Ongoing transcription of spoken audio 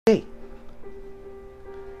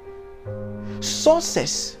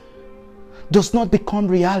Success does not become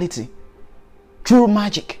reality through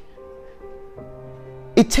magic.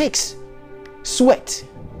 It takes sweat,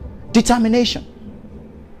 determination,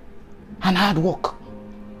 and hard work.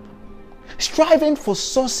 Striving for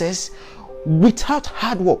success without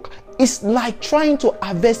hard work is like trying to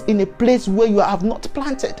harvest in a place where you have not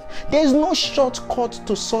planted. There is no shortcut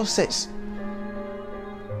to success.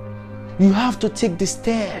 You have to take the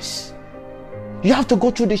stairs. You have to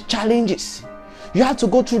go through the challenges. You have to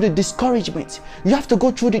go through the discouragement. You have to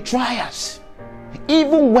go through the trials.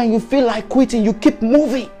 Even when you feel like quitting, you keep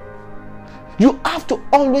moving. You have to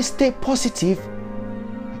always stay positive,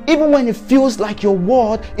 even when it feels like your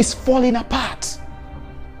world is falling apart.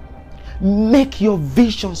 Make your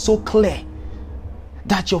vision so clear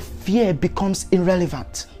that your fear becomes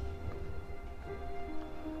irrelevant.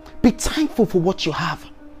 Be thankful for what you have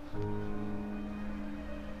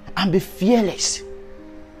and be fearless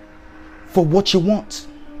for what you want.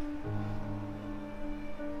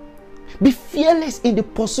 Be fearless in the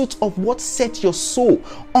pursuit of what sets your soul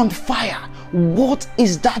on fire. What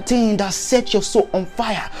is that thing that sets your soul on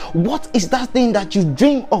fire? What is that thing that you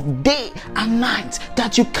dream of day and night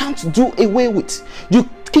that you can't do away with? You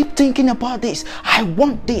keep thinking about this. I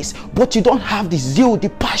want this, but you don't have the zeal, the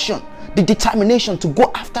passion, the determination to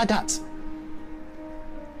go after that.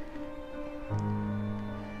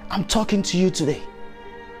 I'm talking to you today.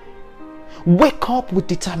 Wake up with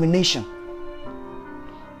determination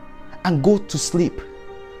and go to sleep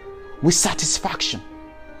with satisfaction.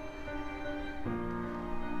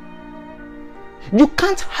 You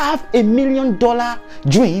can't have $1 million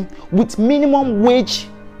dream with minimum wage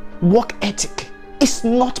work ethic. It's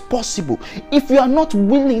not possible. If you are not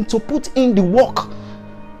willing to put in the work,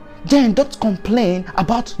 then don't complain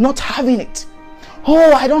about not having it.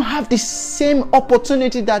 Oh, I don't have the same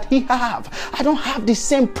opportunity that he have. I don't have the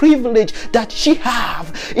same privilege that she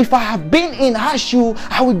have. If I have been in her shoe,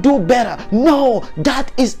 I will do better. No,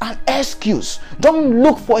 that is an excuse. Don't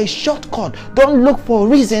look for a shortcut. Don't look for a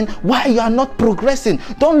reason why you are not progressing.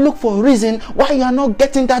 Don't look for a reason why you are not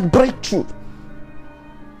getting that breakthrough.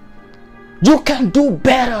 You can do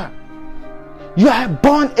better. You are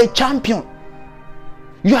born a champion.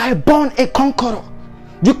 You are born a conqueror.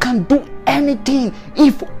 You can do anything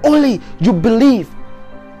if only you believe.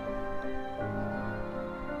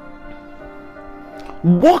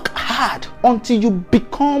 Work hard until you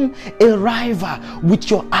become a rival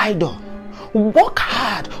with your idol. Work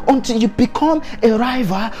hard until you become a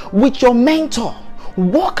rival with your mentor.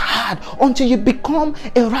 Work hard until you become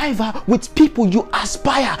a rival with people you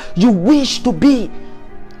aspire, you wish to be.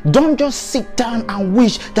 Don't just sit down and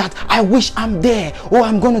wish that I wish I'm there, or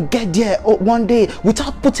I'm going to get there one day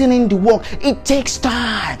without putting in the work. It takes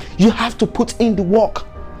time. You have to put in the work.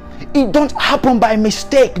 It don't happen by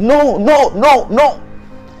mistake. No.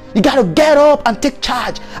 You got to get up and take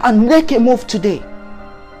charge and make a move today.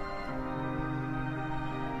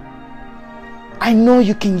 I know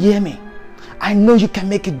you can hear me. I know you can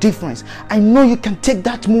make a difference. I know you can take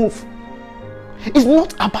that move. It's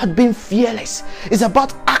not about being fearless. It's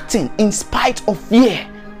about acting in spite of fear.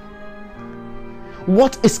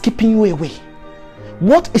 What is keeping you away?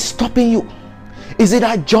 What is stopping you? Is it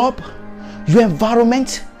a job, your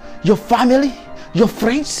environment, your family, your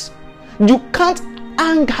friends? You can't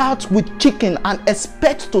hang out with chicken and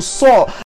expect to soar